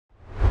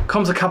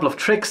comes a couple of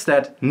tricks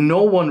that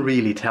no one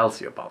really tells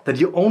you about, that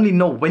you only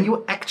know when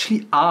you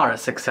actually are a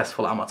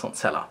successful Amazon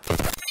seller.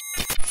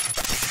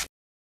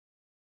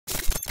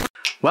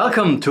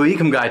 Welcome to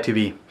Ecom Guide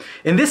TV.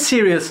 In this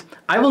series,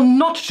 I will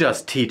not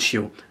just teach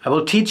you, I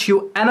will teach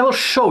you and I will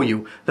show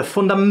you the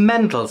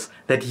fundamentals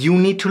that you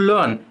need to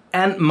learn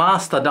and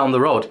master down the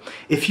road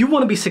if you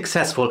want to be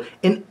successful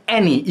in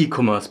any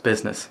e-commerce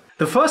business.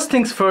 The first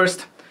things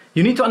first,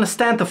 you need to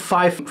understand the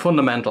 5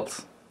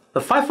 fundamentals. The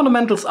 5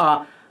 fundamentals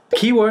are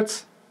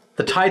keywords,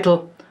 the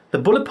title, the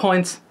bullet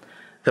points,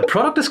 the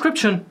product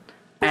description,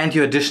 and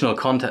your additional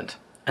content,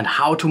 and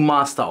how to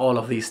master all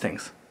of these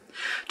things.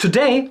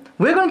 Today,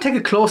 we're going to take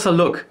a closer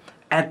look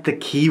at the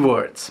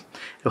keywords.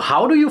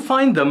 How do you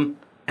find them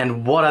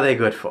and what are they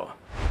good for?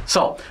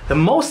 So, the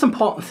most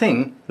important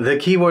thing the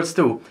keywords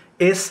do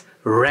is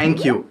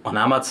rank you on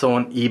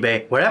Amazon,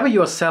 eBay, wherever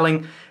you are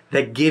selling.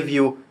 They give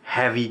you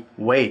heavy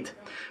weight,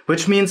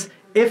 which means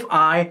if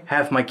I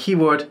have my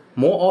keyword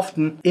more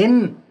often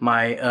in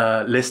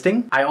my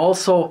listing, I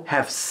also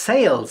have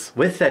sales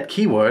with that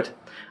keyword,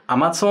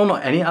 Amazon or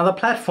any other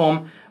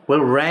platform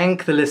will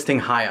rank the listing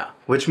higher,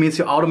 which means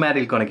you're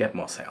automatically going to get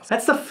more sales.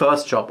 That's the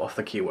first job of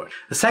the keyword.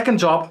 The second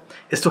job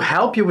is to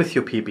help you with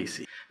your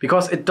PPC,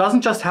 because it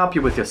doesn't just help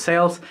you with your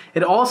sales,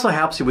 it also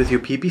helps you with your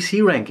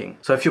PPC ranking.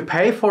 So if you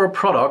pay for a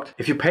product,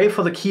 if you pay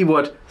for the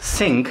keyword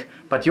sink,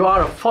 but you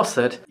are a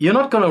faucet, you're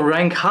not going to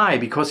rank high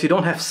because you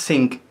don't have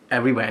sink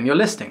everywhere in your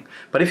listing.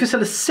 But if you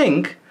sell a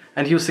sink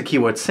and use the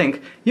keyword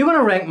sink, you're going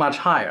to rank much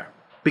higher,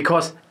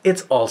 because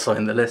it's also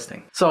in the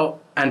listing.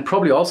 So, and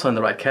probably also in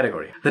the right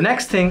category. The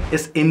next thing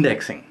is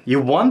indexing.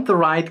 You want the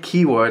right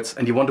keywords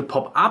and you want to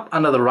pop up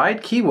under the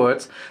right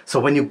keywords. So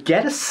when you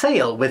get a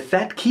sale with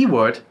that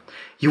keyword,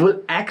 you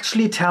will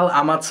actually tell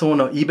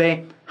Amazon or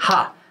eBay,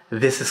 ha,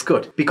 this is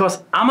good.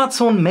 Because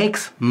Amazon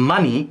makes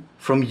money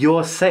from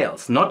your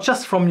sales, not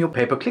just from your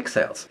pay-per-click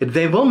sales.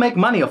 They will make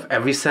money off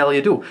every sale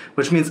you do,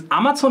 which means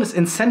Amazon is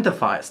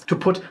incentivized to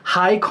put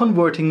high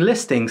converting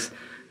listings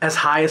as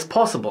high as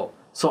possible.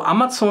 So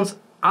Amazon's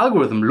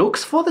algorithm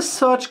looks for the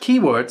search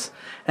keywords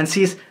and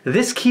sees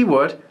this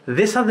keyword,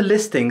 these are the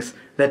listings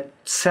that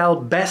sell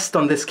best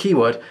on this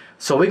keyword,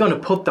 so we're going to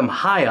put them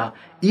higher,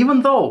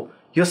 even though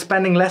you're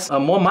spending less or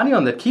more money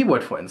on that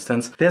keyword, for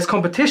instance. There's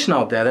competition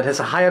out there that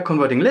has a higher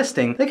converting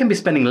listing. They can be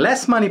spending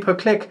less money per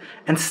click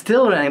and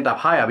still rank up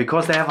higher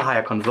because they have a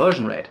higher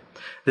conversion rate.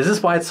 This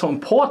is why it's so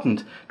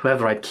important to have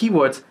the right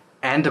keywords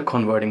and a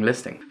converting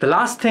listing. The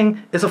last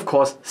thing is, of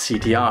course,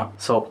 CTR.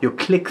 So your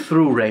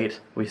click-through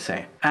rate, we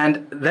say.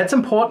 And that's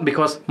important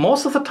because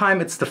most of the time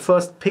it's the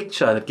first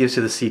picture that gives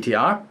you the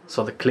CTR,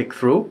 so the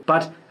click-through.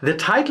 But the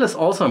title is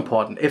also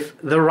important.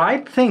 If the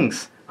right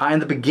things are in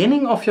the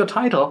beginning of your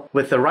title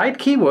with the right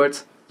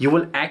keywords, you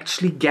will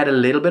actually get a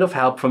little bit of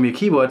help from your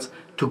keywords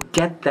to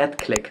get that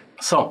click.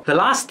 So the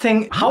last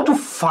thing, how to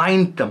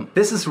find them.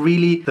 This is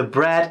really the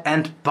bread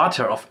and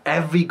butter of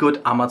every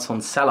good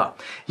Amazon seller.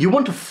 You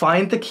want to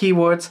find the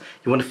keywords,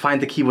 you want to find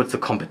the keywords the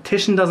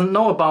competition doesn't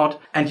know about,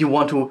 and you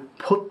want to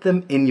put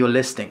them in your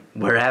listing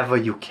wherever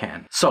you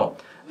can. So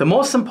the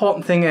most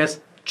important thing is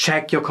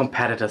check your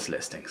competitors'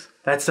 listings.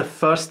 That's the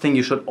first thing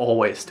you should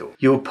always do.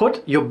 You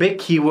put your big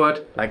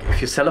keyword, like if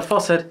you sell a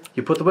faucet,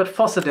 you put the word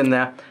faucet in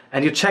there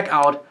and you check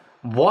out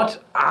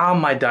what are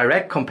my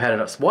direct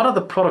competitors? What are the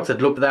products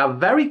that are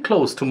very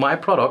close to my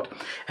product,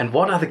 and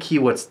what are the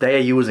keywords they are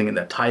using in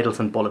their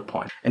titles and bullet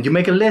points? And you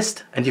make a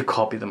list and you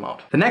copy them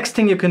out. The next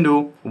thing you can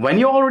do when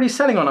you're already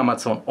selling on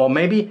Amazon, or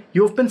maybe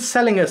you've been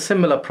selling a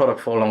similar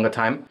product for a longer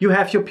time, you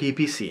have your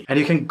PPC and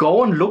you can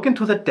go and look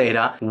into the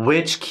data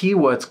which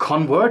keywords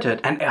converted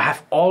and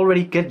have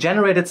already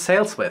generated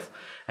sales with.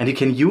 And you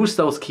can use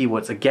those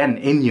keywords again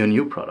in your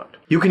new product.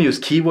 You can use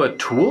keyword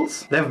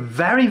tools. They're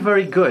very,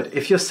 very good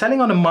if you're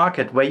selling on a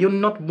market where you're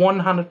not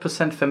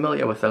 100%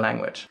 familiar with the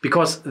language,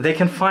 because they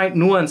can find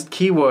nuanced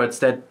keywords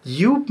that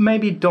you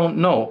maybe don't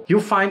know. You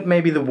find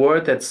maybe the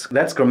word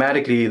that's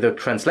grammatically the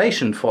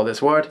translation for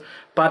this word,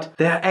 but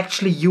they're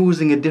actually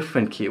using a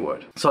different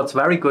keyword. So it's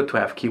very good to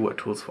have keyword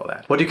tools for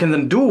that. What you can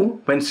then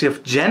do once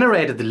you've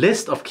generated the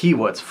list of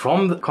keywords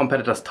from the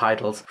competitors'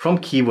 titles, from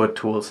keyword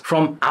tools,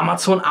 from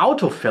Amazon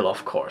autofill,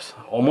 of course.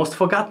 Almost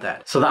forgot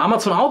that. So the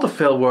Amazon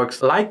autofill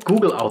works like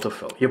Google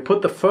autofill. You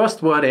put the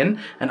first word in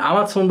and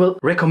Amazon will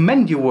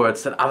recommend you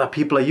words that other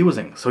people are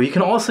using. So you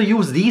can also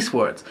use these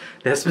words.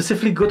 They're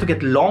specifically good to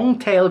get long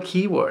tail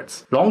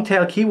keywords. Long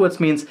tail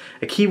keywords means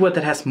a keyword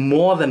that has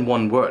more than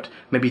one word,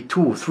 maybe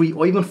 2, 3,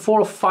 or even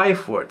 4 or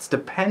 5 words,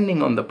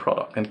 depending on the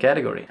product and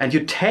category. And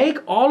you take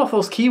all of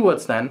those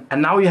keywords then, and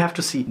now you have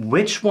to see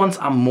which ones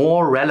are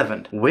more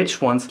relevant,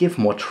 which ones give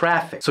more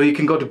traffic. So you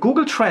can go to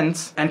Google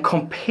Trends and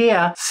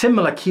compare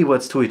similar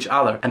keywords to each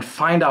other and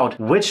find out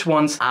which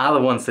ones are the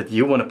ones that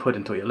you want to put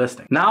into your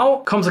listing.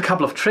 Now comes a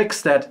couple of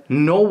tricks that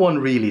no one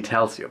really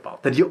tells you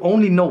about, that you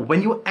only know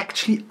when you actually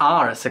actually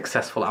are a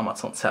successful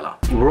Amazon seller.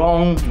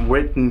 Wrong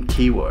written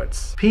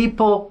keywords.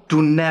 People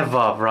do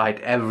never write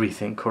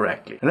everything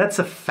correctly. And that's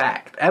a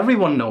fact.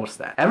 Everyone knows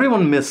that.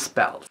 Everyone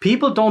misspells.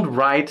 People don't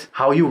write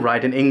how you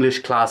write in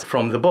English class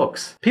from the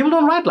books. People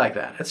don't write like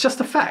that. It's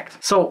just a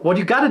fact. So what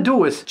you gotta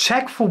do is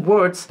check for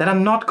words that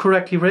are not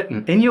correctly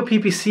written. In your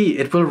PPC,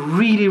 it will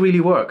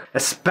really work,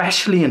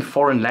 especially in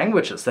foreign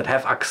languages that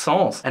have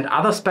accents and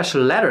other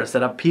special letters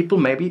that are people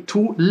maybe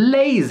too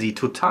lazy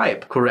to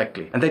type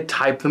correctly, and they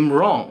type them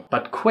wrong,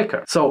 but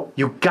quicker. So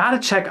you gotta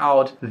check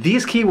out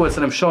these keywords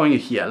that I'm showing you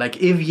here, like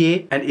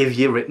Ivier and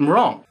Ivier written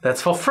wrong.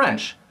 That's for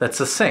French. That's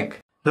a sync.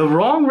 The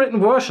wrong written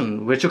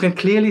version, which you can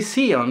clearly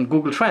see on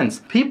Google Trends,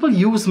 people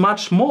use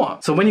much more.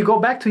 So when you go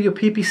back to your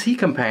PPC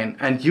campaign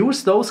and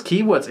use those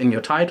keywords in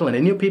your title and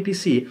in your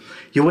PPC,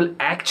 you will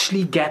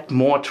actually get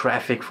more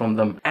traffic from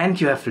them.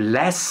 And you have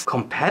less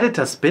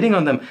competitors bidding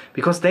on them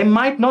because they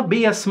might not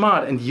be as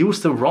smart and use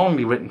the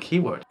wrongly written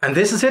keyword. And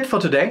this is it for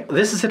today.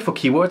 This is it for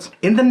keywords.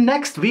 In the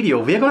next video,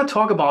 we're going to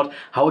talk about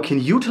how we can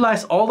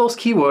utilize all those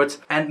keywords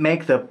and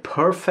make the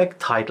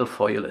perfect title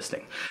for your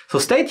listing. So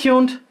stay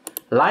tuned.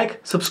 Like,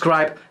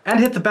 subscribe, and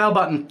hit the bell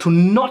button to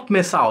not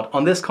miss out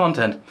on this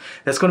content.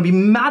 There's going to be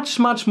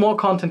much more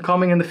content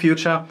coming in the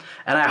future,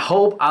 and I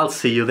hope I'll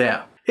see you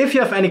there. If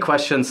you have any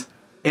questions,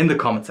 in the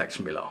comment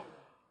section below.